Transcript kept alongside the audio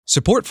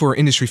Support for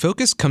Industry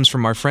Focus comes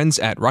from our friends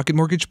at Rocket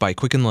Mortgage by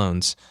Quicken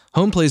Loans.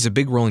 Home plays a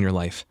big role in your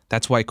life.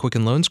 That's why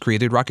Quicken Loans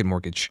created Rocket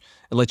Mortgage.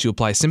 It lets you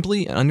apply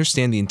simply and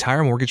understand the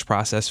entire mortgage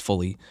process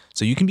fully,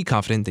 so you can be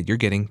confident that you're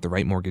getting the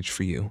right mortgage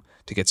for you.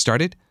 To get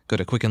started, go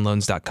to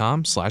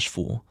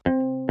quickenloans.com/fool.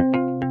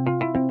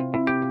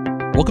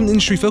 Welcome to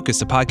Industry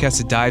Focus, a podcast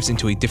that dives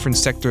into a different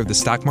sector of the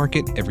stock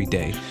market every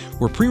day.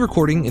 We're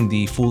pre-recording in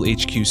the Fool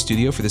HQ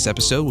studio for this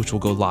episode, which will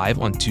go live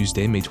on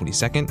Tuesday, May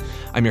 22nd.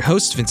 I'm your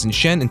host, Vincent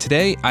Shen, and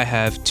today I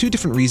have two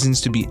different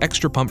reasons to be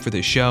extra pumped for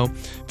this show.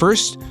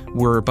 First,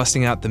 we're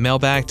busting out the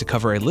mailbag to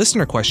cover a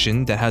listener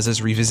question that has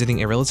us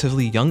revisiting a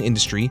relatively young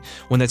industry,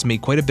 one that's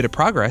made quite a bit of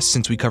progress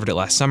since we covered it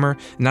last summer.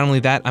 And not only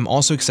that, I'm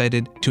also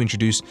excited to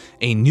introduce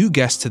a new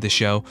guest to the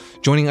show.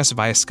 Joining us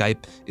via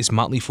Skype is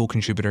Motley Fool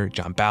contributor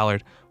John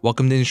Ballard.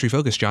 Welcome to Industry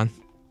Focus, John.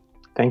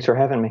 Thanks for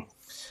having me.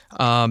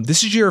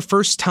 This is your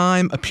first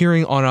time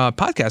appearing on a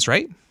podcast,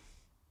 right?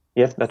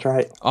 Yes, that's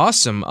right.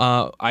 Awesome.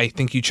 I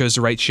think you chose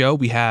the right show.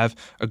 We have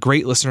a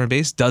great listener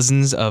base,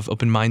 dozens of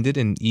open-minded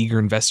and eager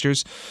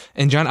investors.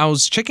 And John, I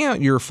was checking out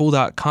your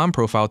Fool.com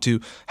profile too.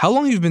 How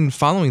long have you been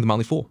following the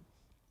Motley Fool?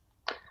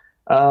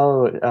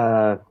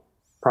 Probably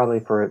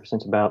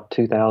since about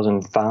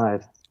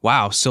 2005.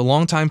 Wow. So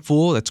long time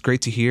Fool. That's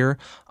great to hear.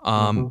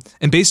 And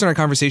based on our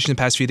conversation the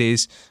past few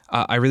days,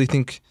 I really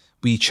think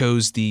we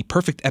chose the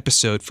perfect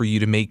episode for you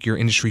to make your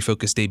industry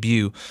focus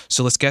debut.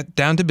 So let's get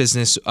down to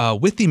business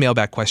with the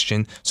mailbag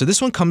question. So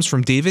this one comes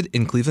from David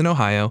in Cleveland,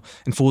 Ohio.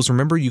 And fools,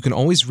 remember, you can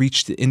always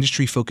reach the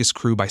Industry Focus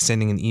crew by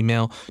sending an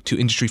email to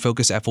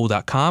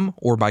industryfocus@fool.com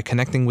or by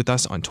connecting with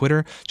us on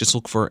Twitter. Just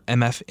look for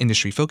MF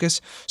Industry Focus.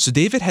 So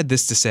David had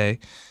this to say: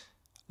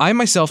 I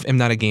myself am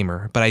not a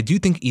gamer, but I do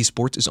think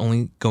esports is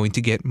only going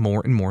to get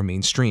more and more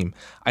mainstream.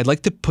 I'd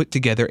like to put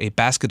together a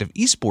basket of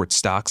esports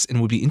stocks and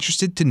would be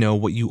interested to know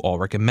what you all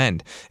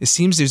recommend. It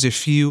seems there's a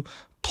few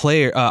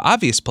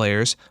obvious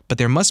players, but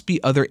there must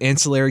be other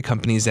ancillary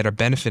companies that are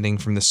benefiting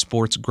from the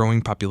sport's growing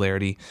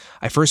popularity.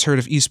 I first heard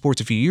of esports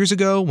a few years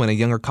ago when a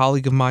younger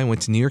colleague of mine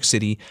went to New York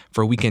City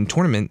for a weekend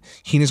tournament.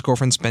 He and his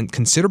girlfriend spent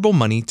considerable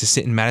money to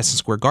sit in Madison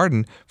Square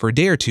Garden for a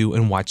day or two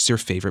and watch their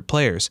favorite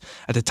players.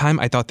 At the time,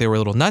 I thought they were a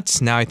little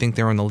nuts. Now I think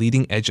they're on the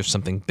leading edge of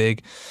something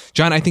big.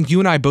 John, I think you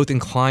and I both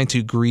inclined to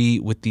agree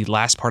with the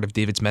last part of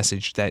David's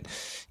message that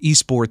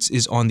esports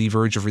is on the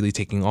verge of really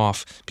taking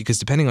off, because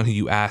depending on who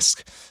you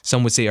ask,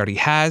 some would say it already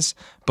has,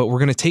 but we're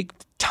going to take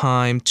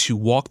time to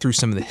walk through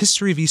some of the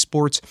history of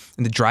esports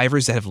and the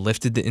drivers that have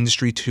lifted the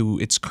industry to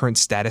its current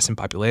status and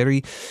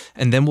popularity.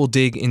 And then we'll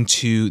dig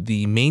into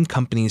the main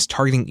companies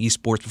targeting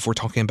esports before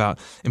talking about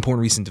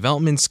important recent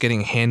developments,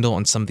 getting a handle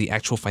on some of the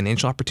actual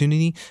financial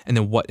opportunity, and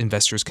then what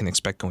investors can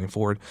expect going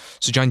forward.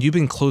 So John, you've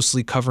been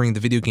closely covering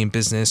the video game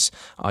business.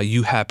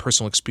 You have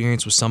personal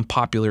experience with some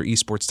popular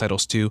esports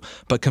titles too,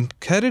 but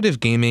competitive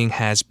gaming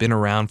has been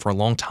around for a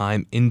long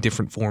time in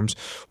different forms.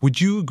 Would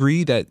you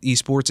agree that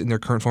esports in their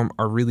current form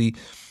are really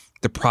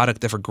the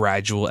product of a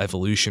gradual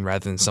evolution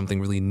rather than something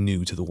really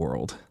new to the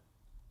world?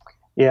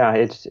 Yeah,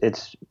 it's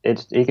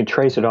you can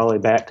trace it all the way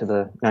back to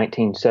the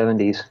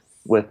 1970s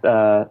with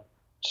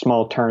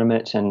small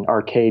tournaments and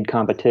arcade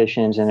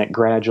competitions, and it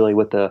gradually,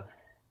 with the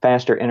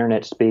faster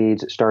internet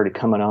speeds that started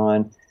coming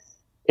on,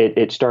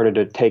 it started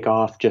to take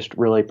off just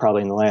really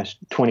probably in the last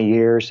 20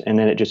 years, and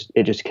then it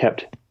just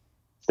kept,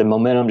 the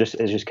momentum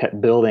just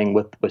kept building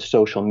with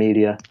social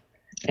media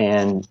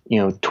and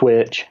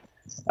Twitch.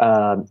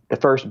 The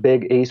first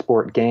big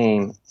esport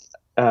game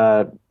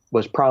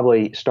was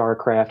probably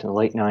StarCraft in the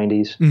late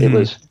 90s.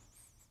 Mm-hmm.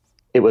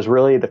 It was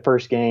really the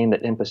first game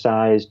that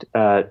emphasized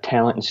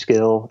talent and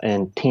skill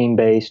and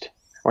team-based,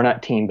 or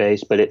not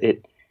team-based, but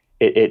it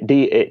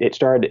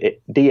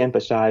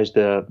de-emphasized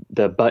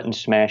the button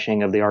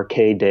smashing of the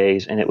arcade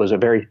days, and it was a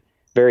very,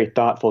 very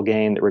thoughtful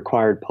game that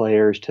required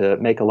players to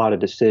make a lot of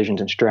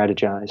decisions and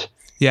strategize.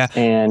 Yeah.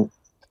 And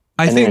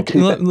I think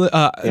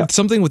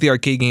something with the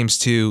arcade games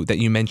too that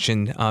you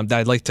mentioned that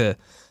I'd like to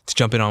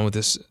jump in on with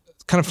this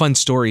kind of fun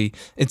story.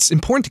 It's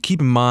important to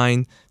keep in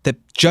mind that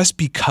just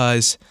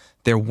because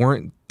there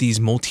weren't these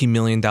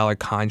multi-million-dollar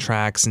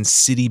contracts and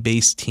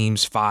city-based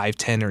teams 5,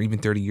 10, or even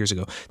 30 years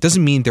ago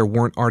doesn't mean there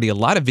weren't already a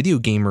lot of video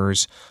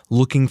gamers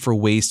looking for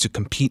ways to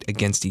compete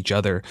against each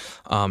other.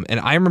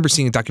 And I remember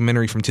seeing a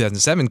documentary from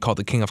 2007 called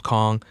The King of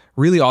Kong,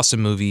 really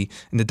awesome movie.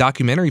 And the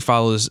documentary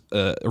follows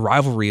a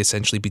rivalry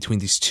essentially between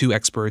these two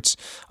experts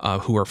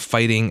who are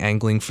fighting,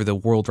 angling for the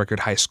world record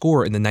high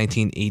score in the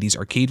 1980s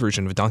arcade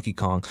version of Donkey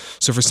Kong.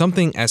 So for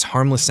something as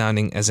harmless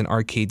sounding as an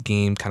arcade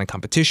game kind of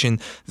competition,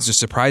 there's a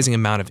surprising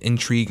amount of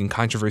intrigue and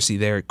controversy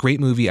there. Great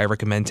movie. I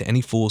recommend to any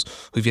fools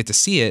who've yet to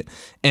see it.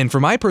 And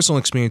from my personal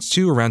experience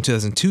too, around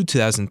 2002,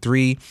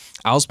 2003,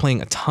 I was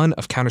playing a ton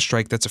of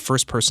Counter-Strike. That's a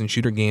first-person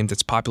shooter game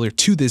that's popular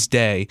to this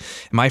day.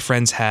 And my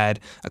friends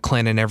had a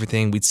clan and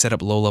everything. We'd set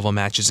up low-level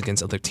matches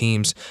against other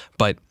teams.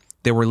 But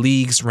there were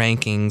leagues,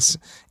 rankings,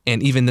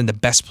 and even then the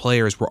best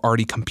players were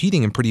already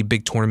competing in pretty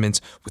big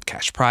tournaments with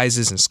cash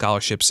prizes and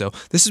scholarships. So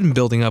this has been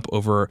building up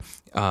over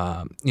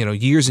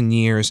years and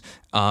years.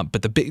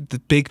 But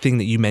the big thing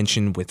that you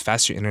mentioned with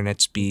faster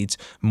internet speeds,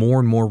 more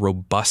and more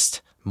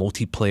robust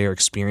multiplayer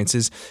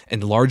experiences,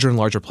 and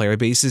larger player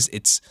bases,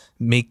 it's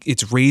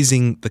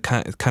raising the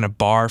kind of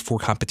bar for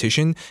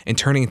competition and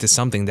turning into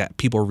something that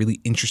people are really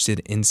interested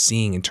in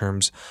seeing in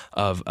terms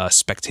of a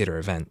spectator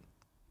event.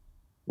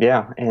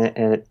 Yeah,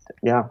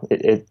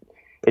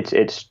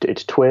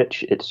 it's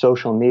Twitch, it's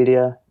social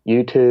media,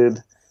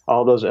 YouTube,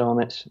 all those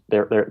elements.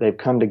 They've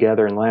come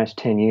together in the last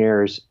 10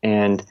 years,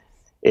 and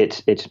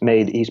it's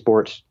made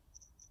esports.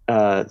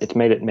 It's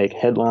made it make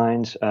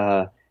headlines.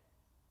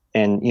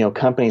 And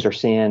companies are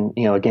seeing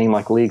a game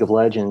like League of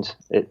Legends.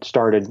 It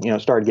started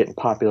getting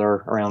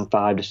popular around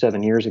 5 to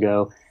 7 years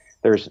ago.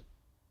 There's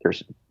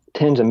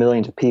tens of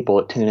millions of people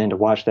that tune in to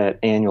watch that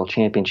annual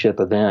championship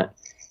event,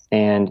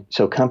 and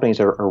so companies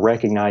are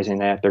recognizing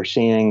that. They're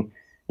seeing,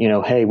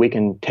 hey, we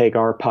can take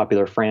our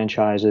popular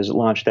franchises,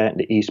 launch that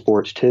into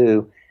esports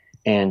too,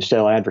 and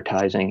sell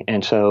advertising.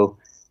 And so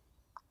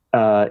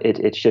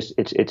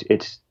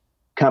it's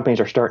companies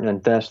are starting to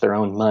invest their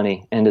own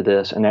money into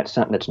this, and that's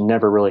something that's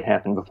never really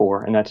happened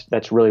before, and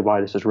that's really why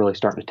this is really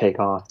starting to take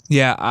off.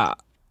 Yeah.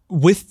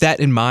 With that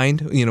in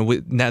mind,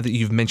 now that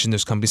you've mentioned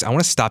those companies, I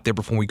want to stop there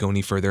before we go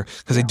any further,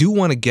 because I do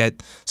want to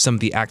get some of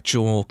the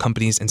actual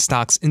companies and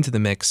stocks into the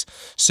mix.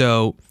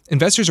 So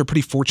investors are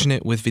pretty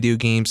fortunate with video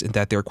games in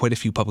that there are quite a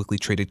few publicly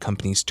traded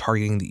companies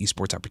targeting the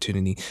esports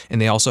opportunity,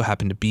 and they also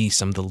happen to be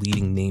some of the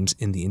leading names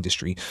in the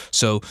industry.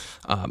 So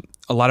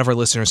a lot of our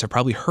listeners have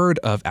probably heard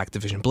of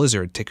Activision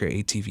Blizzard, ticker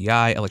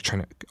ATVI,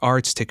 Electronic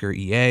Arts, ticker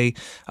EA,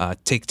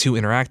 Take-Two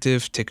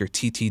Interactive, ticker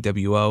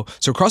TTWO.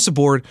 So across the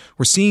board,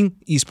 we're seeing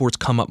esports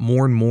come up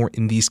more and more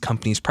in these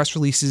companies' press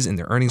releases and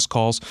their earnings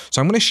calls.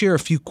 So I'm going to share a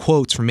few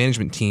quotes from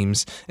management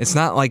teams. It's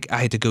not like I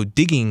had to go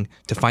digging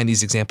to find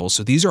these examples.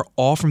 So these are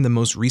all from the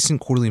most recent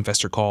quarterly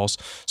investor calls.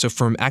 So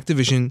from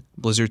Activision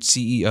Blizzard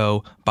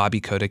CEO Bobby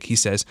Kotick, he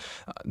says,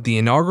 the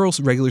inaugural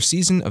regular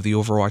season of the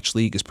Overwatch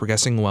League is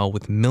progressing well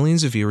with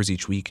millions of viewers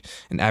each week,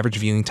 an average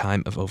viewing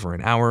time of over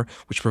an hour,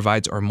 which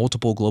provides our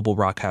multiple global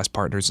broadcast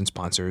partners and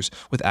sponsors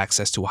with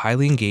access to a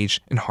highly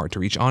engaged and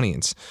hard-to-reach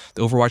audience.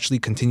 The Overwatch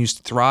League continues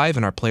to thrive,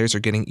 and our players are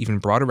getting even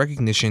broader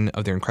recognition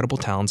of their incredible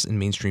talents in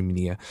mainstream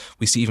media.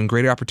 We see even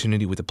greater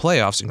opportunity with the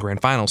playoffs and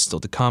grand finals still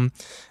to come,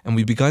 and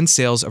we've begun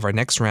sales of our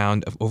next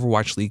round of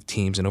Overwatch League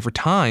teams, and over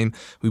time,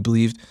 we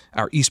believe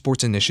our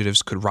esports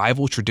initiatives could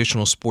rival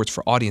traditional sports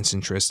for audience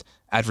interest,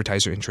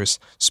 advertiser interest,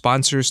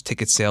 sponsors,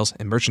 ticket sales,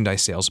 and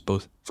merchandise sales,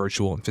 both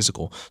virtual and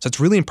physical. So it's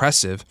really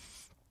impressive.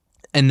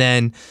 And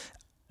then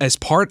as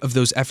part of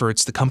those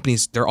efforts, the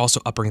companies, they're also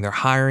upping their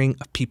hiring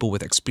of people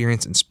with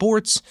experience in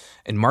sports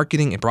and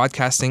marketing and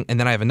broadcasting. And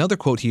then I have another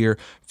quote here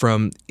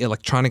from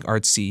Electronic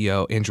Arts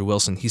CEO Andrew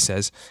Wilson. He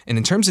says, and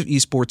in terms of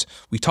esports,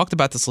 we talked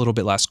about this a little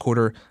bit last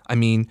quarter. I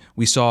mean,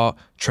 we saw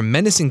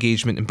tremendous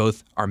engagement in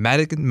both our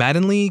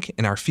Madden League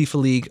and our FIFA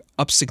League,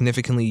 up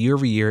significantly year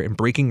over year and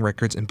breaking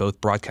records in both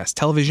broadcast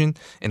television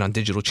and on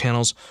digital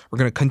channels. We're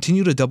going to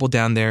continue to double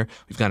down there.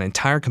 We've got an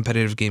entire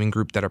competitive gaming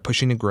group that are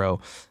pushing to grow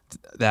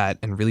that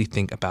and really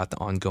think about the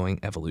ongoing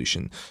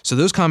evolution. So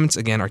those comments,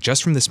 again, are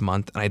just from this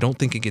month, and I don't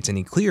think it gets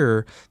any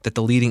clearer that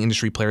the leading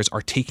industry players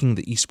are taking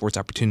the esports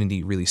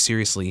opportunity really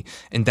seriously,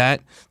 and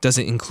that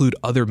doesn't include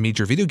other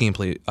major video game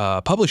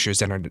publishers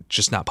that are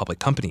just not public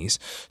companies.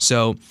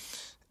 So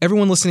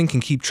everyone listening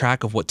can keep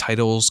track of what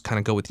titles kind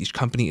of go with each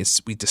company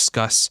as we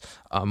discuss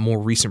more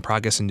recent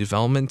progress and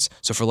developments.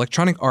 So for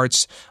Electronic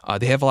Arts,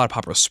 they have a lot of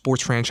popular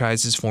sports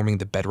franchises forming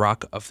the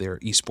bedrock of their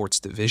esports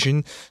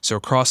division. So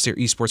across their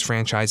esports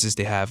franchises,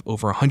 they have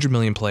over 100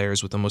 million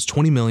players, with almost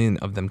 20 million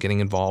of them getting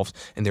involved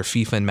in their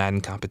FIFA and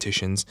Madden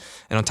competitions.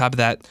 And on top of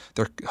that,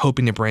 they're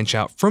hoping to branch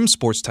out from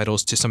sports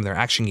titles to some of their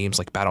action games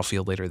like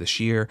Battlefield later this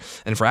year.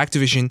 And for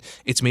Activision,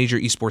 its major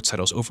esports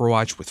titles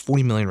Overwatch with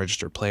 40 million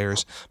registered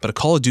players, but a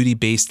Call of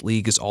Duty-based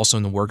league is also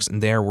in the works,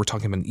 and there we're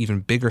talking about an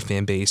even bigger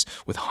fan base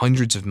with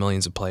hundreds of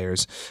millions of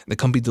players. The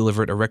company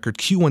delivered a record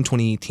Q1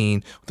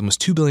 2018 with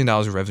almost $2 billion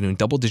of revenue and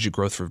double-digit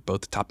growth for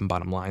both the top and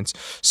bottom lines.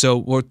 So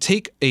we'll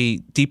take a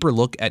deeper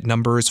look at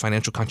numbers,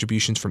 financial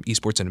contributions from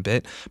esports in a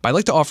bit, but I'd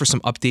like to offer some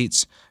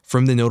updates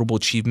from the notable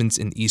achievements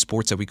in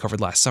esports that we covered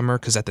last summer,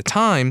 because at the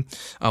time,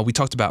 we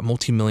talked about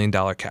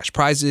multi-million-dollar cash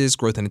prizes,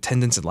 growth in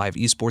attendance at live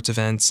esports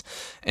events.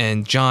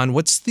 And John,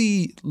 what's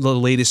the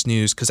latest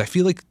news? Because I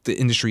feel like the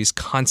industry is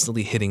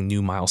constantly hitting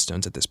new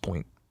milestones at this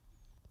point.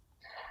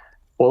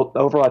 Well,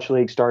 Overwatch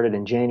League started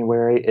in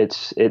January.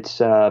 It's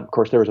of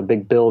course, there was a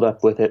big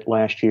build-up with it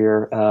last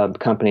year. The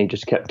company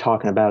just kept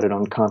talking about it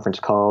on conference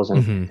calls,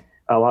 and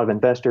a lot of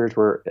investors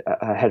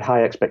had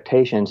high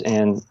expectations.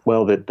 And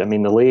well, the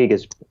league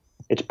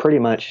it's pretty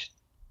much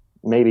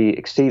maybe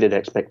exceeded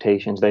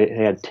expectations. They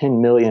had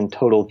 10 million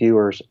total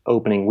viewers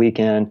opening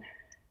weekend.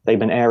 They've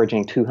been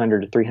averaging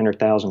 200 to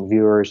 300,000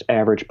 viewers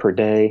average per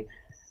day.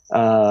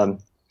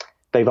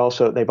 they've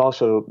also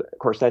of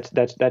course that's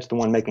the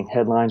one making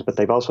headlines, but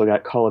they've also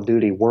got Call of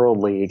Duty World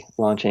League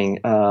launching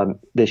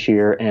this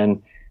year,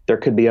 and there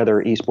could be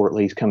other esport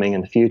leagues coming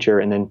in the future.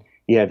 And then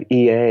you have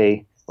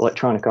EA,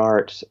 Electronic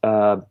Arts.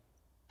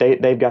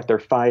 They've got their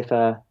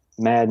FIFA,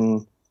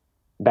 Madden,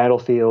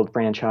 Battlefield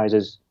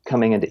franchises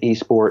coming into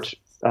esports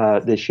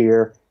this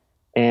year.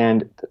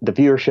 And the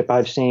viewership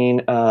I've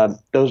seen,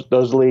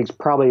 those leagues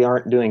probably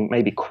aren't doing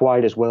maybe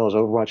quite as well as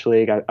Overwatch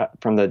League.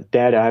 From the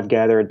data I've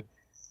gathered,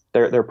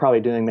 they're probably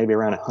doing maybe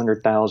around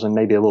 100,000,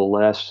 maybe a little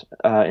less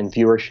in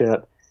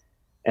viewership.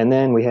 And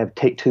then we have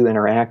Take-Two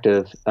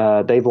Interactive.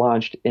 They've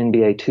launched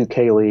NBA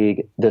 2K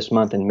League this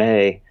month in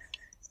May,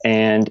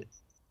 and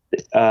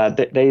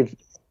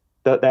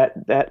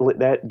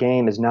that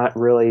game is not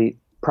really,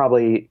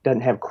 probably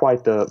doesn't have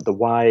quite the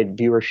wide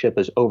viewership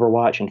as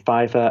Overwatch and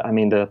FIFA. I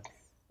mean,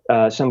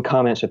 some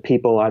comments of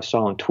people I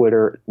saw on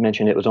Twitter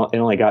mentioned it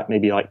only got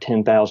maybe like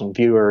 10,000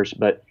 viewers,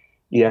 but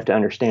you have to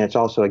understand it's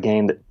also a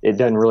game that it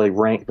doesn't really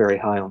rank very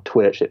high on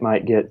Twitch. It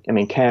might get, I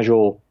mean,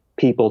 casual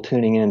people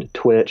tuning into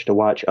Twitch to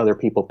watch other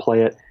people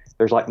play it.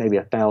 There's like maybe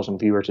 1,000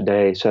 viewers a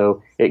day,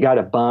 so it got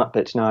a bump.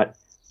 It's not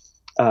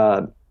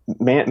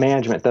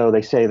management though.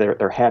 They say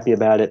they're happy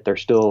about it. They're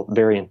still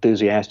very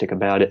enthusiastic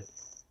about it,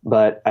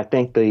 but I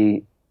think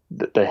the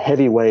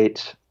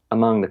heavyweights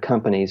among the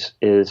companies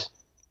is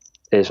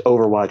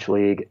Overwatch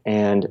League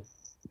and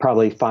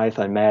probably FIFA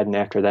and Madden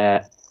after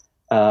that.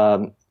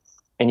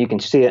 And you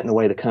can see it in the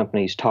way the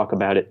companies talk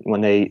about it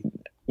when they,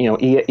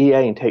 EA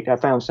and I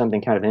found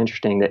something kind of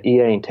interesting that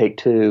EA and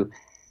Take-Two,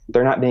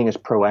 they're not being as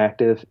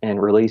proactive in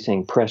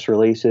releasing press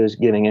releases,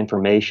 giving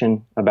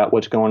information about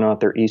what's going on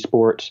with their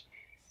esports.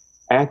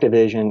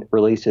 Activision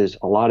releases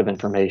a lot of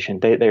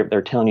information.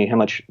 They're telling you how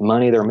much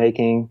money they're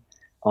making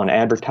on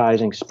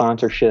advertising,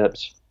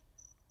 sponsorships.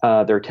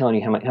 They're telling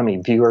you how many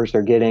viewers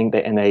they're getting,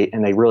 and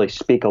they really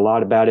speak a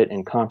lot about it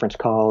in conference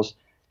calls.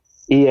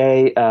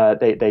 EA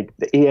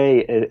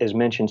has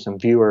mentioned some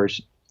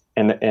viewers,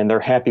 and they're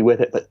happy with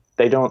it, but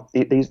they don't.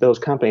 Those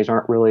companies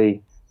aren't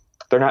really.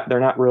 They're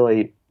not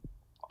really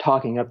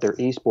talking up their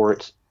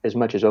esports as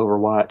much as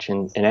Overwatch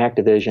and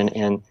Activision.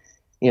 And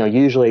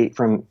usually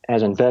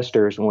as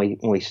investors, when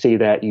we see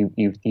that, you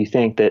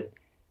think that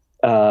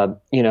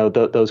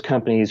those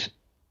companies.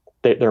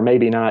 They're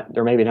maybe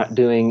not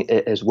doing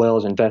it as well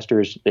as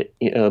investors.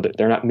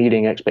 They're not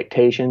meeting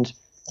expectations,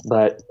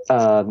 but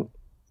I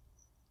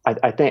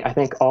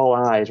think all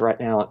eyes right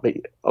now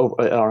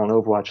are on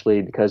Overwatch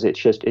League because it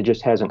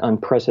just has an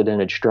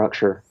unprecedented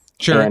structure.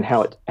 Sure. And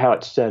how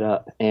it's set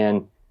up,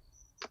 and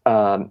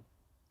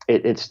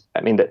it's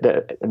I mean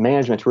the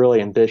management's really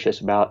ambitious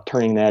about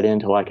turning that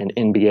into like an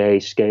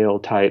NBA scale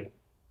type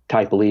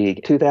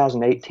league.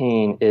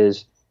 2018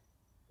 is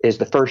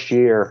the first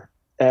year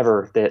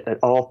ever that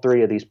all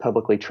three of these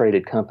publicly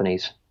traded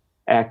companies,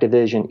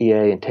 Activision,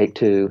 EA, and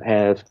Take-Two,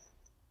 have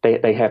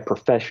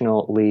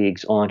professional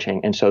leagues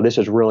launching, and so this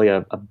is really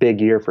a big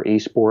year for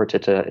esports.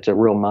 It's a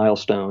real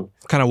milestone,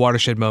 kind of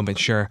watershed moment.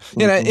 Sure,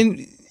 yeah,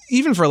 and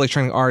even for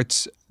Electronic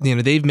Arts,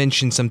 they've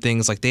mentioned some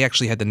things like they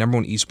actually had the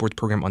 #1 esports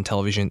program on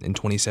television in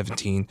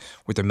 2017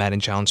 with their Madden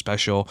Challenge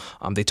special.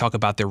 They talk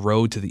about their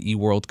road to the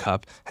eWorld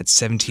Cup had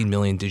 17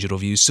 million digital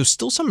views, so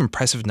still some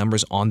impressive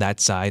numbers on that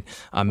side.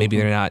 Maybe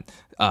they're not.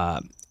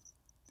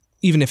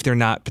 Even if they're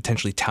not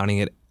potentially touting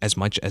it as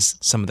much as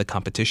some of the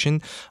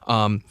competition.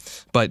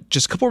 But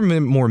just a couple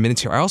more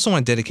minutes here. I also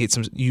want to dedicate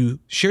you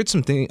shared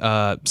some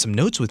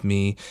notes with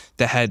me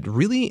that had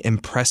really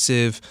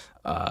impressive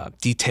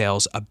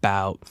details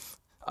about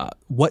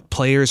what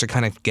players are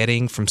kind of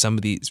getting from some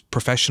of these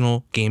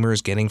professional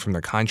gamers getting from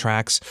their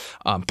contracts,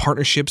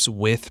 partnerships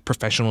with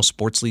professional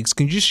sports leagues.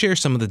 Can you just share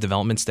some of the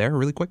developments there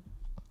really quick?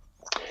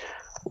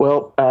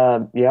 Well,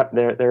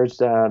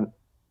 there's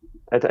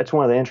that's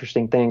one of the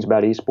interesting things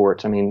about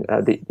esports. I mean,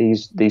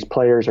 these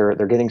players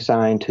they're getting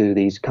signed to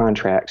these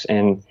contracts,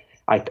 and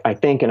I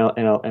think in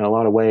a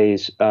lot of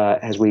ways,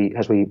 as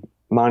we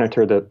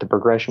monitor the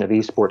progression of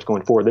esports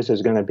going forward, this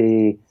is going to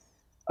be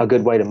a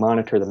good way to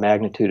monitor the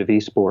magnitude of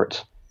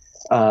esports.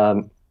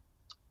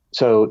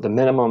 So the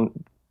minimum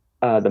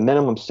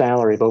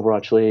salary of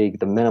Overwatch League,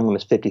 the minimum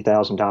is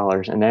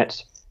 $50,000, and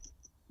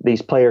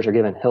these players are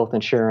given health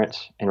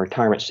insurance and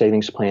retirement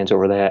savings plans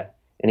over that,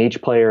 and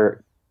each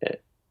player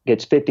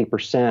gets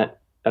 50%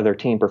 of their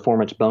team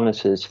performance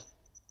bonuses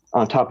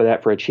on top of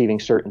that for achieving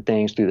certain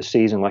things through the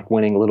season, like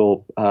winning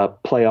little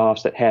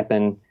playoffs that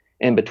happen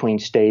in between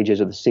stages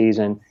of the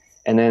season.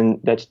 And then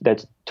that's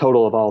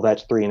total of all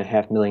that's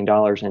 $3.5 million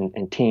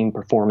in team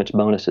performance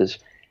bonuses.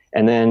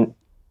 And then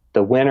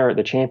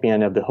the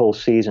champion of the whole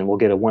season, will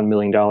get a $1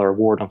 million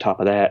award on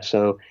top of that.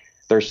 So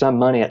there's some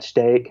money at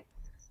stake.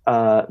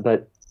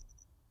 But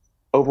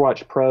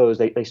Overwatch pros,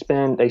 they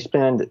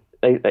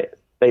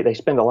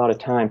spend a lot of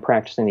time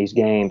practicing these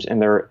games,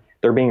 and they're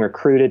being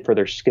recruited for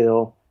their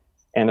skill,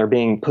 and they're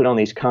being put on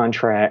these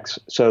contracts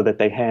so that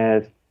they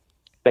have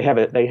the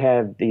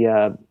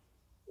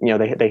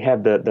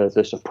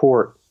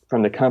support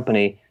from the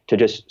company to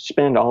just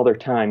spend all their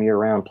time year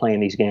round playing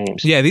these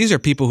games. Yeah, these are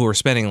people who are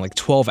spending like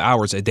 12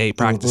 hours a day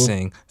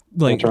practicing,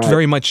 like right.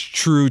 very much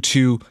true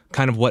to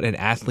kind of what an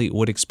athlete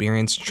would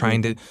experience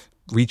trying to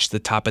reach the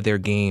top of their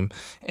game.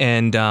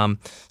 And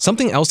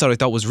something else that I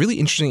thought was really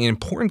interesting and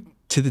important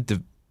to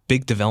the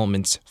big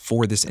developments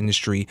for this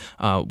industry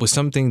was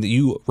something that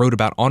you wrote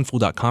about on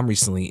Fool.com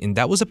recently, and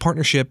that was a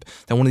partnership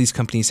that one of these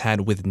companies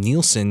had with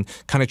Nielsen,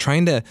 kind of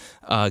trying to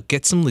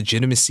get some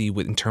legitimacy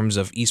in terms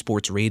of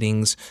esports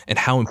ratings and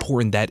how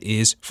important that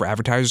is for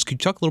advertisers. Could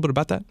you talk a little bit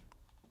about that?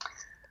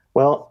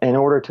 Well, in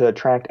order to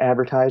attract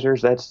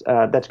advertisers, that's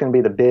going to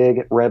be the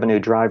big revenue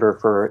driver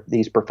for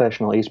these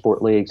professional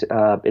esport leagues.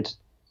 It's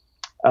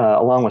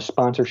along with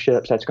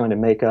sponsorships, that's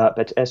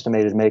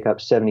estimated to make up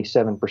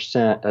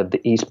 77% of the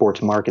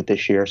esports market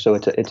this year. So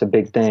it's a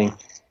big thing.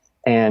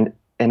 And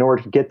in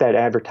order to get that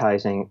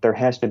advertising, there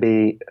has to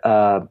be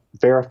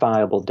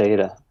verifiable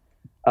data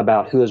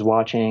about who is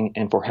watching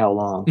and for how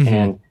long. Mm-hmm.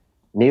 And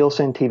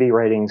Nielsen TV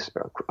ratings,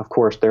 of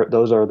course,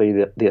 those are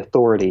the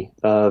authority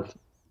of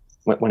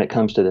when it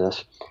comes to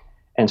this.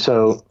 And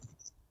so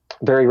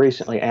very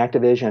recently,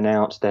 Activision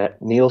announced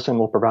that Nielsen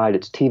will provide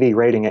its TV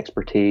rating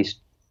expertise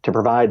to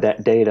provide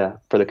that data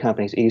for the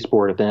company's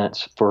esport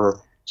events for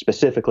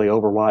specifically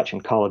Overwatch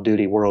and Call of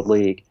Duty World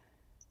League.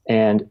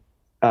 And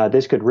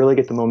this could really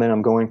get the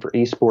momentum going for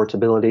esports'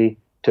 ability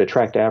to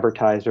attract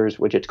advertisers,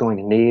 which it's going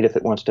to need if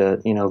it wants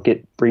to,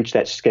 reach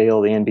that scale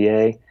of the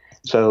NBA.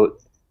 So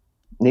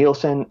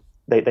Nielsen,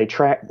 they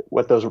track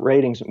what those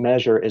ratings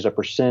measure is a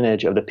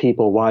percentage of the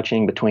people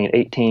watching between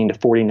 18 to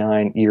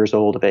 49 years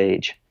old of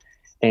age.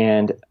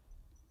 And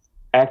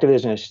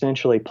Activision is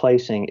essentially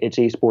placing its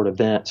esport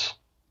events.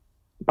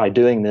 By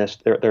doing this,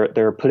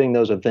 they're putting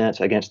those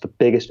events against the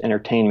biggest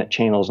entertainment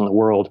channels in the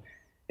world.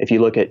 If you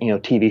look at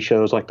TV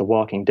shows like The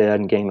Walking Dead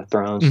and Game of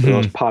Thrones, the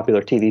most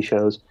popular TV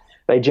shows,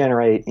 they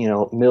generate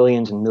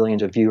millions and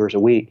millions of viewers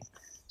a week.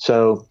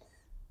 So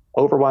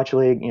Overwatch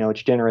League,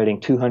 it's generating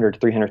 200 to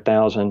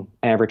 300,000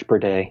 average per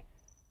day,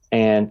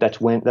 and that's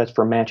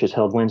for matches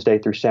held Wednesday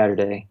through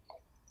Saturday.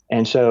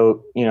 And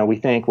so we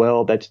think,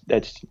 well, that's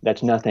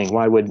nothing.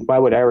 Why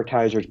would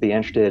advertisers be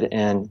interested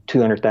in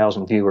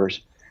 200,000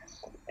 viewers?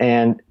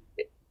 And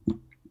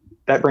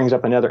that brings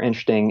up another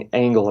interesting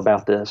angle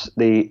about this.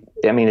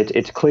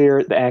 It's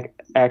clear the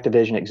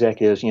Activision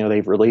executives,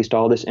 they've released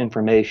all this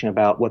information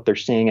about what they're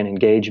seeing in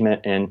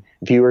engagement and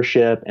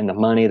viewership and the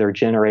money they're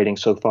generating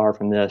so far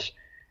from this.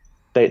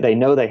 They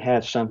know they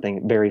have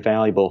something very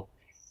valuable,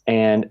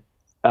 and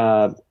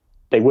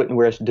they wouldn't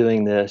risk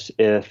doing this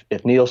if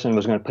Nielsen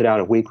was going to put out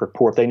a weak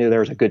report. They knew there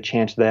was a good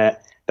chance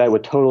that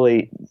would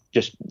totally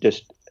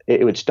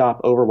it would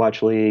stop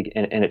Overwatch League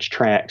in its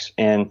tracks,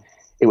 and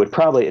it would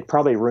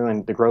probably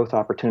ruin the growth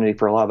opportunity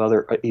for a lot of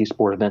other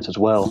esport events as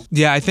well.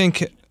 Yeah, I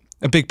think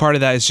a big part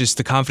of that is just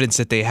the confidence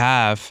that they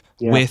have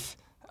with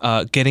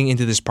getting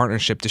into this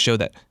partnership to show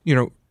that,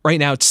 right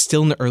now it's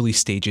still in the early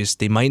stages.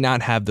 They might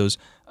not have those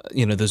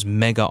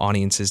mega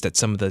audiences that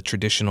some of the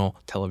traditional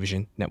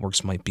television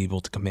networks might be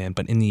able to command.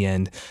 But in the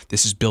end,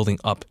 this is building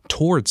up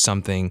towards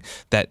something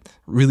that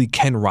really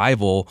can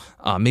rival,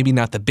 maybe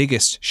not the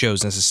biggest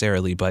shows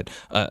necessarily, but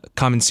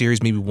common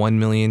series, maybe 1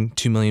 million,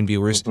 2 million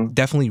viewers,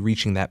 definitely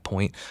reaching that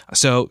point.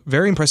 So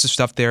very impressive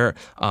stuff there.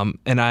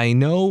 And I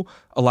know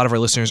a lot of our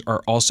listeners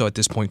are also at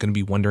this point going to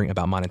be wondering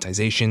about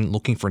monetization,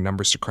 looking for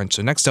numbers to crunch.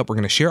 So next up, we're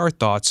going to share our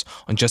thoughts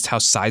on just how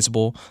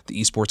sizable the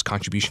esports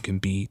contribution can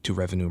be to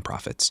revenue and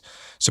profits.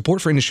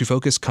 Support for Industry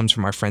Focus comes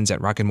from our friends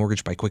at Rocket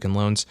Mortgage by Quicken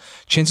Loans.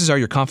 Chances are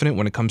you're confident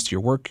when it comes to your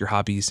work, your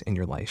hobbies, and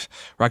your life.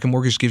 Rocket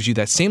Mortgage gives you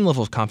that same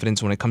level of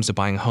confidence when it comes to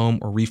buying a home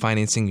or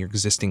refinancing your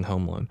existing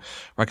home loan.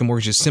 Rocket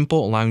Mortgage is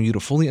simple, allowing you to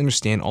fully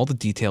understand all the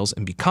details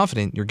and be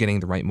confident you're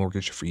getting the right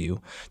mortgage for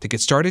you. To get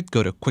started,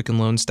 go to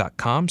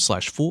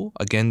quickenloans.com/fool.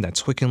 Again,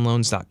 that's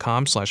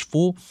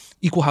quickenloans.com/fool.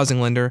 Equal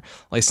housing lender,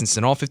 licensed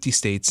in all 50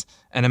 states,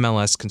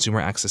 NMLS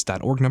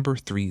consumeraccess.org number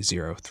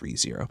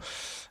 3030.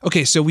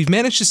 Okay, so we've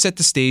managed to set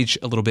the stage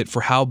a little bit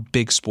for how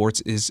big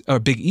esports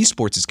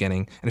is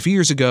getting. And a few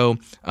years ago,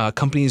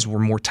 companies were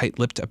more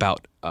tight-lipped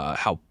about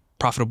how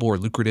profitable or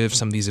lucrative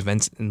some of these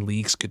events and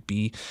leagues could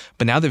be.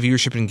 But now the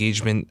viewership and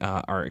engagement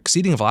are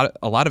exceeding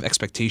a lot of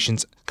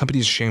expectations.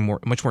 Companies are sharing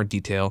much more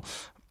detail.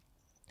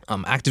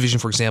 Activision,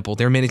 for example,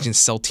 they're managing to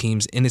sell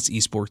teams in its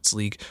esports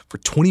league for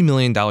 $20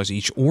 million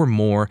each or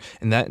more,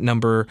 and that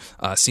number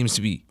seems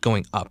to be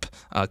going up.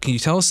 Can you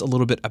tell us a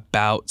little bit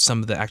about some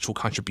of the actual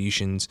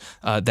contributions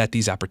that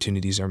these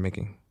opportunities are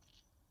making?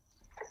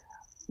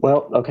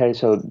 Well, okay,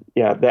 so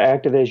the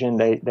Activision,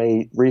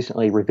 they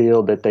recently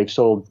revealed that they've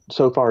sold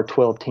so far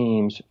 12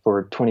 teams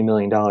for $20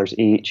 million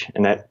each,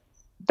 and that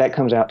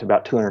comes out to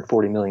about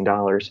 $240 million.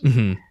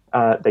 Mm-hmm.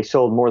 They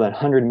sold more than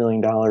 $100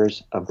 million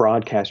of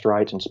broadcast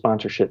rights and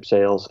sponsorship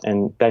sales,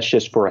 and that's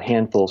just for a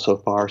handful so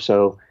far.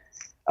 So,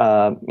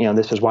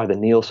 this is why the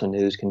Nielsen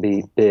news can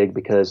be big,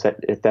 because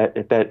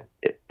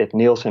if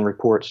Nielsen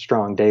reports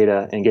strong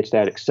data and gets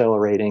that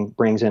accelerating,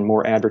 brings in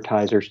more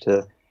advertisers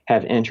to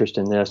have interest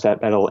in this,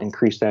 that'll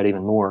increase that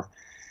even more.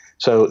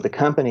 So the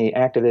company,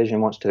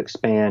 Activision, wants to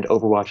expand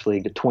Overwatch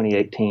League to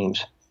 28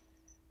 teams.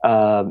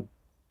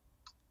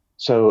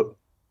 So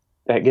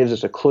that gives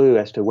us a clue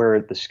as to where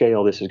the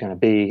scale this is going to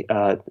be.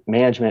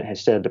 Management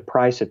has said the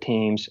price of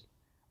teams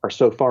are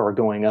so far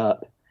going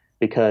up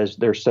because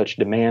there's such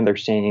demand they're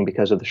seeing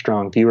because of the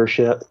strong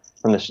viewership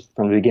from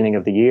the beginning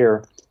of the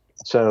year.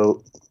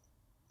 So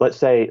let's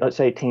say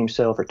teams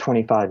sell for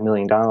 $25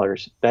 million.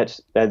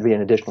 That'd be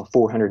an additional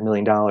 $400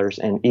 million,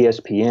 and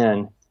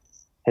ESPN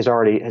has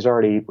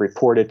already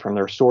reported from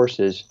their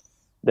sources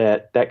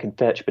that could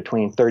fetch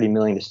between $30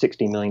 million to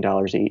 $60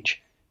 million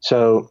each.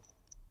 So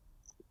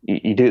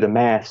you do the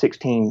math,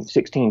 16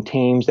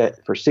 teams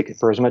that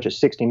for as much as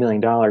 $60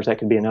 million, that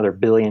could be another $1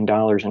 billion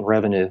in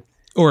revenue.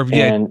 Or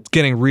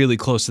getting really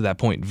close to that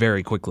point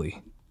very quickly.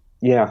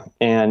 Yeah,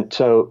 and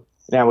so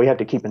now we have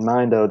to keep in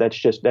mind though that's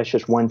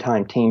just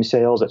one-time team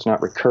sales. That's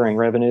not recurring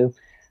revenue,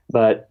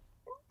 but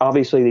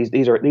obviously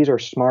these are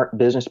smart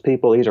business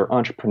people. These are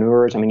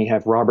entrepreneurs. I mean, you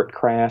have Robert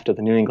Kraft of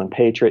the New England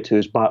Patriots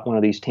who's bought one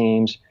of these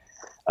teams.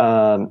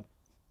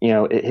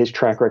 His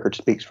track record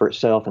speaks for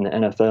itself in the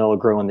NFL,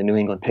 growing the New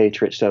England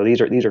Patriots. So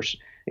these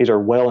are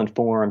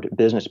well-informed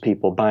business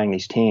people buying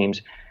these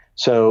teams.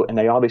 So, and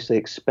they obviously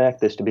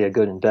expect this to be a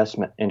good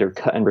investment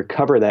and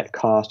recover that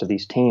cost of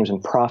these teams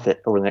and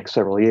profit over the next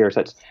several years.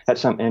 That's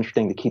something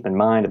interesting to keep in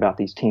mind about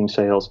these team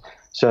sales.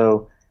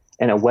 So,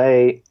 in a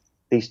way,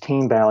 these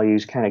team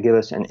values kind of give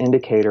us an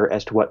indicator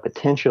as to what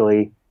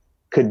potentially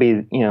could be,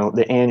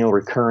 the annual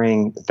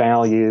recurring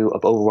value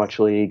of Overwatch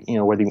League.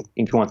 Whether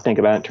if you want to think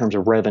about it in terms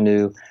of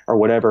revenue or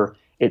whatever,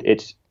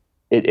 it's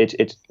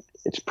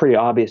pretty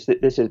obvious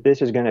that this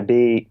is going to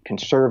be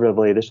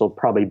conservatively. This will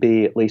probably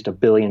be at least $1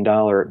 billion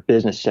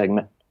business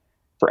segment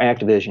for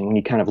Activision. When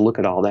you kind of look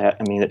at all that,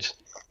 I mean,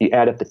 you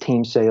add up the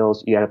team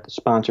sales, you add up the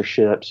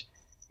sponsorships,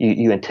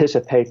 you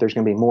anticipate there's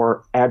going to be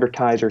more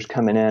advertisers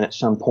coming in at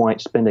some point,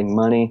 spending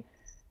money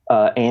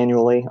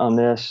annually on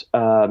this.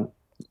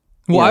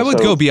 I would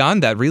go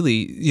beyond that,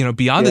 really,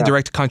 beyond the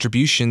direct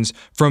contributions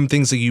from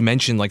things that you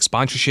mentioned, like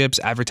sponsorships,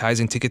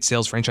 advertising, ticket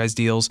sales, franchise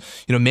deals.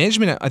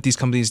 Management at these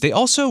companies, they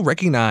also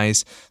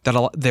recognize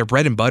that their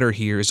bread and butter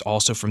here is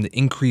also from the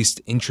increased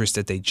interest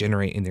that they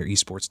generate in their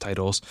esports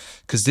titles,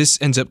 because this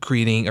ends up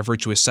creating a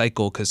virtuous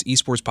cycle because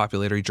esports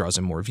popularity draws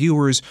in more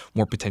viewers,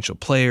 more potential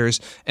players.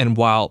 And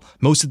while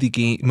most of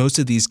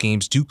these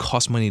games do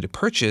cost money to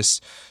purchase,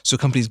 so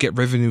companies get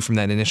revenue from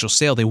that initial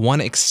sale, they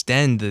want to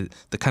extend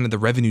the kind of the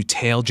revenue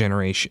tail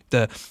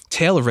the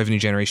tail of revenue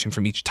generation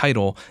from each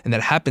title, and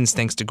that happens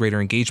thanks to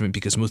greater engagement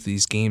because most of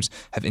these games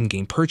have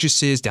in-game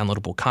purchases,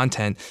 downloadable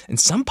content, and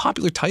some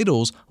popular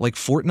titles like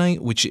Fortnite,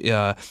 which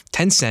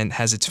Tencent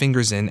has its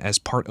fingers in as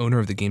part owner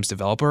of the game's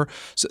developer,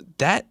 so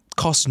that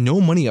costs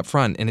no money up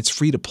front and it's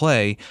free to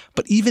play.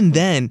 But even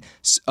then,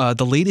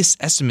 the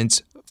latest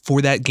estimates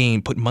for that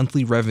game put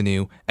monthly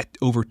revenue at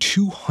over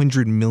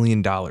 $200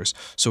 million.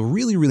 So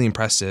really, really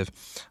impressive.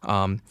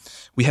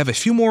 We have a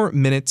few more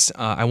minutes.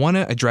 I want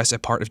to address a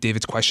part of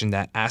David's question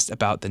that asked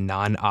about the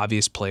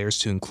non-obvious players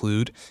to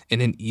include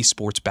in an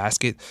esports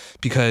basket,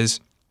 because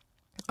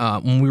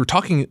when we were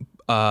talking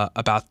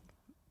about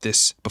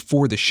this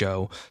before the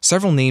show,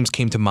 several names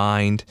came to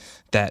mind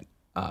that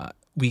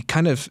we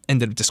kind of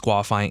ended up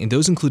disqualifying, and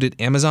those included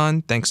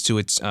Amazon, thanks to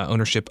its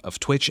ownership of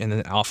Twitch, and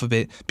then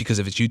Alphabet because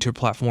of its YouTube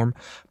platform.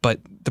 But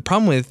the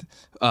problem with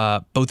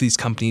both these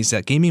companies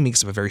that gaming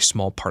makes up a very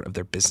small part of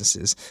their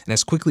businesses. And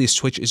as quickly as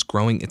Twitch is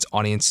growing its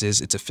audiences,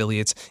 its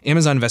affiliates,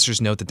 Amazon investors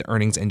note that the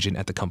earnings engine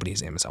at the company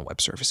is Amazon Web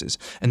Services.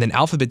 And then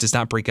Alphabet does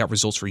not break out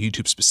results for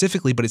YouTube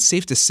specifically, but it's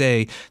safe to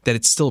say that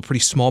it's still a pretty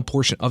small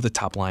portion of the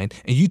top line.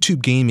 And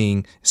YouTube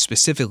gaming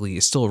specifically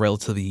is still a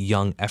relatively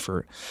young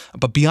effort.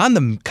 But beyond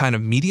the kind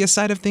of media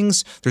side of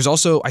things, there's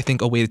also, I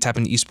think, a way to tap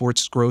into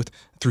esports growth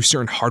through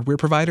certain hardware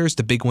providers,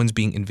 the big ones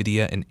being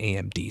NVIDIA and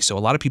AMD. So a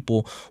lot of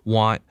people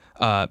want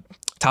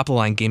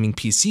top-of-the-line gaming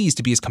PCs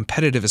to be as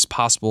competitive as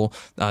possible.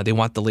 They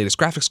want the latest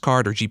graphics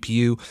card or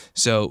GPU.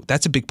 So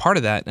that's a big part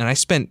of that. And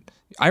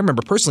I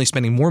remember personally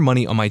spending more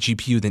money on my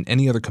GPU than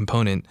any other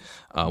component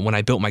when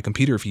I built my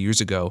computer a few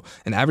years ago.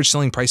 And average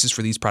selling prices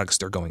for these products,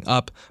 they're going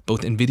up.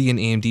 Both NVIDIA and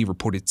AMD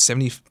reported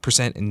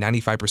 70% and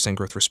 95%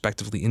 growth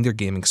respectively in their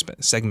gaming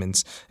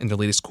segments in their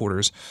latest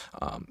quarters.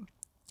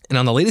 And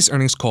on the latest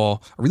earnings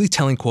call, a really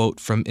telling quote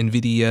from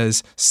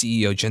NVIDIA's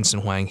CEO Jensen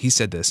Huang, he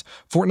said this: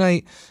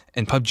 Fortnite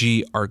and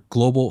PUBG are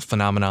global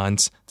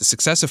phenomenons. The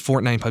success of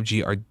Fortnite and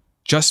PUBG are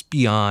just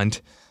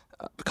beyond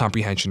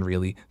comprehension,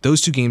 really.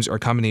 Those two games are a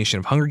combination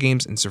of Hunger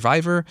Games and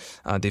Survivor.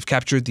 They've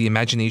captured the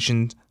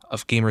imagination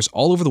of gamers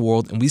all over the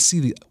world, and we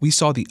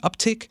saw the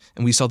uptick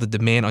and we saw the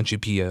demand on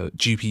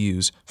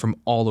GPUs from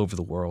all over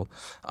the world.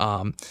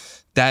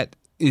 That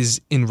is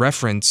in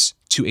reference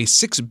to a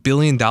 $6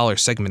 billion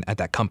segment at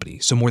that company,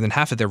 so more than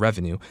half of their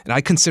revenue. And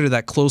I consider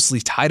that closely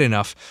tied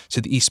enough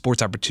to the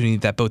esports opportunity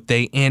that both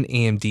they and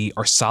AMD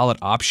are solid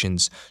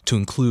options to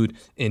include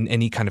in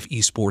any kind of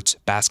esports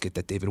basket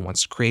that David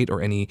wants to create,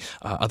 or any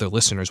other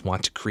listeners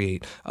want to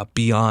create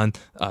beyond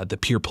the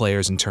peer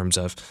players in terms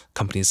of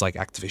companies like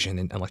Activision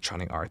and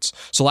Electronic Arts.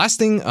 So last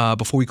thing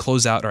before we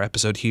close out our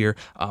episode here,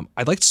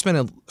 I'd like to spend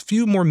a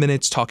few more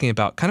minutes talking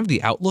about kind of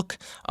the outlook.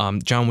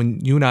 John,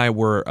 when you and I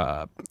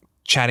were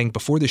chatting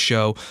before the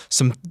show,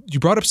 you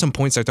brought up some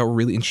points I thought were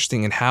really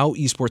interesting in how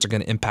esports are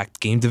going to impact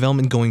game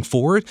development going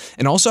forward,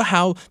 and also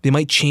how they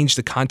might change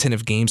the content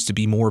of games to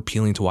be more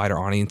appealing to wider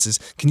audiences.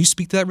 Can you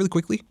speak to that really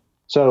quickly?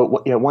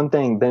 So, one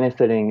thing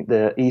benefiting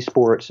the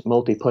esports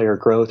multiplayer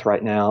growth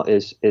right now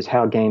is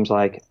how games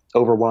like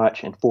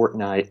Overwatch and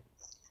Fortnite,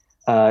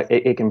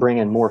 it can bring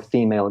in more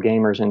female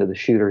gamers into the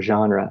shooter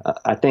genre.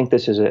 I think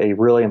this is a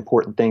really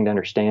important thing to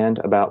understand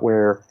about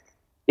where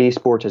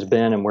esports has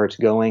been and where it's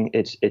going.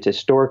 It's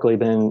historically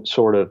been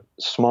sort of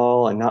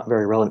small and not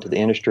very relevant to the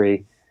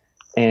industry,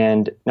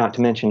 and not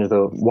to mention to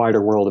the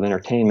wider world of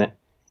entertainment.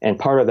 And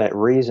part of that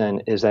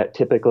reason is that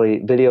typically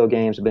video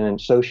games have been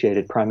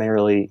associated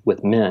primarily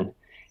with men.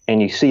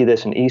 And you see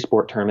this in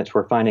esport tournaments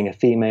where finding a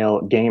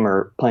female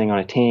gamer playing on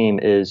a team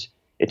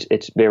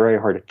it's very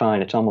hard to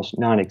find. It's almost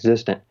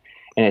non-existent.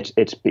 And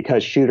it's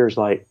because shooters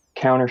like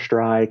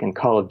Counter-Strike and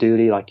Call of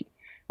Duty, like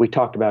we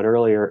talked about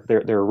earlier,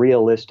 they're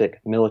realistic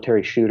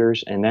military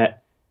shooters, and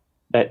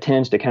that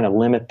tends to kind of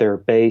limit their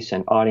base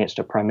and audience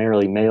to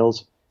primarily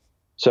males.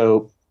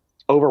 So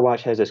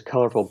Overwatch has this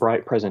colorful,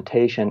 bright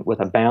presentation with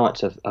a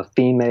balance of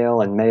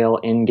female and male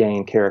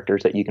in-game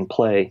characters that you can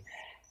play,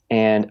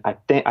 and I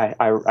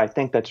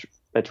think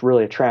that's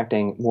really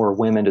attracting more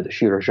women to the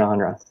shooter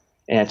genre,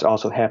 and it's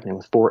also happening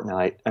with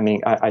Fortnite. I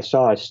mean, I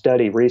saw a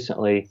study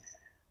recently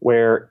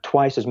where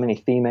twice as many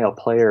female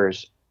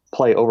players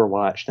play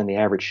Overwatch than the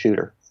average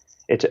shooter.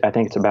 I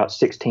think it's about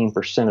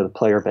 16% of the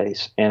player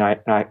base. And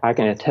I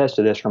can attest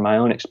to this from my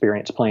own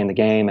experience playing the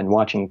game and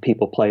watching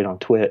people play it on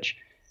Twitch.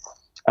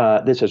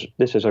 This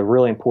is a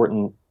really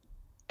important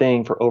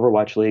thing for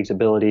Overwatch League's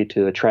ability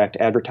to attract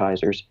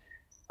advertisers.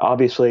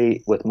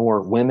 Obviously, with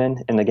more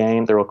women in the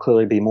game, there will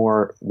clearly be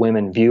more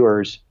women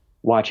viewers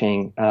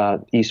watching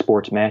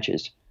esports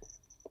matches.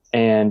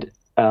 And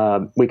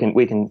we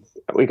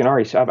can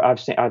already.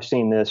 I've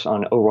seen this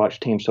on Overwatch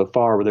teams so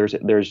far, where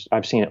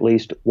I've seen at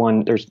least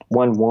one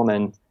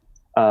woman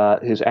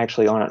who's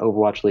actually on an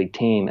Overwatch League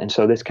team, and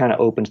so this kind of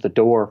opens the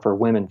door for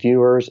women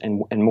viewers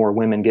and more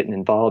women getting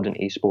involved in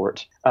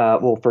esports.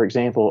 Well, for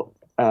example,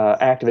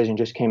 Activision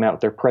just came out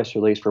with their press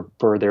release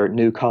for their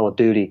new Call of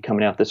Duty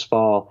coming out this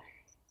fall.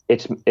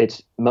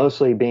 It's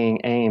mostly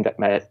being aimed at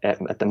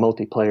the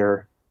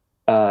multiplayer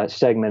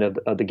segment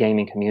of the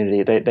gaming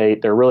community.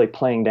 They're really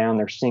playing down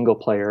their single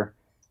player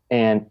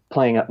and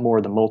playing up more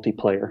of the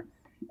multiplayer.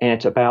 And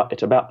it's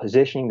about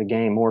positioning the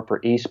game more for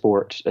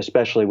esports,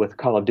 especially with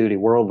Call of Duty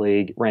World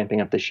League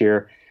ramping up this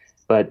year.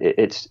 But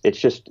it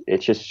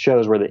just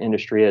shows where the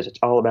industry is. It's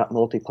all about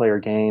multiplayer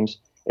games.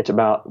 It's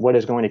about what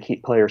is going to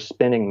keep players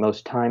spending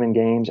most time in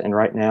games. And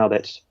right now,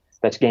 that's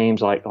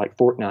games like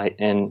Fortnite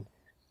and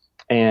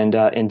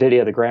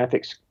NVIDIA, the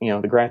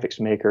graphics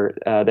maker.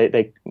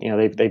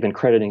 They've been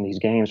crediting these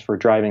games for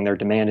driving their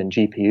demand in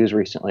GPUs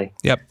recently.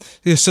 Yep.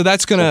 So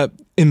that's going to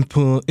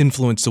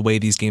influence the way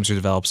these games are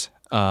developed.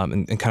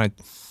 And kind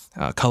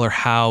of color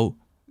how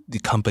the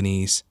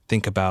companies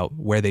think about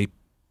where they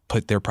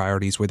put their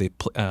priorities, where they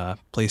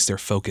place their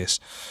focus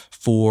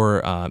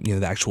for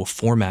the actual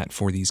format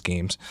for these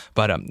games.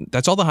 But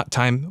that's all the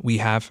time we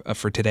have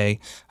for today.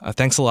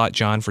 Thanks a lot,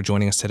 John, for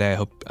joining us today. I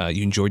hope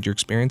you enjoyed your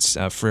experience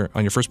on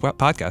your first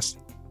podcast.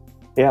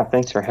 Yeah,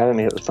 thanks for having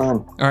me. It was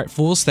fun. All right,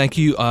 fools, thank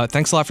you.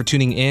 Thanks a lot for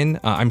tuning in.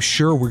 I'm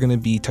sure we're going to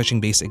be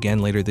touching base again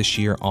later this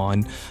year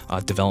on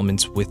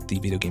developments with the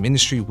video game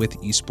industry, with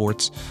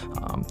esports.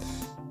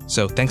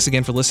 So thanks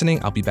again for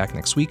listening. I'll be back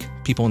next week.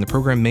 People in the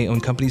program may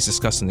own companies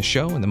discussed in the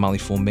show, and the Motley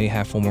Fool may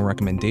have formal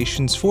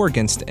recommendations for or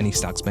against any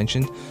stocks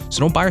mentioned. So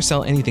don't buy or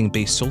sell anything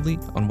based solely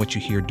on what you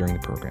hear during the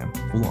program.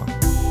 Fool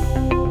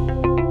on.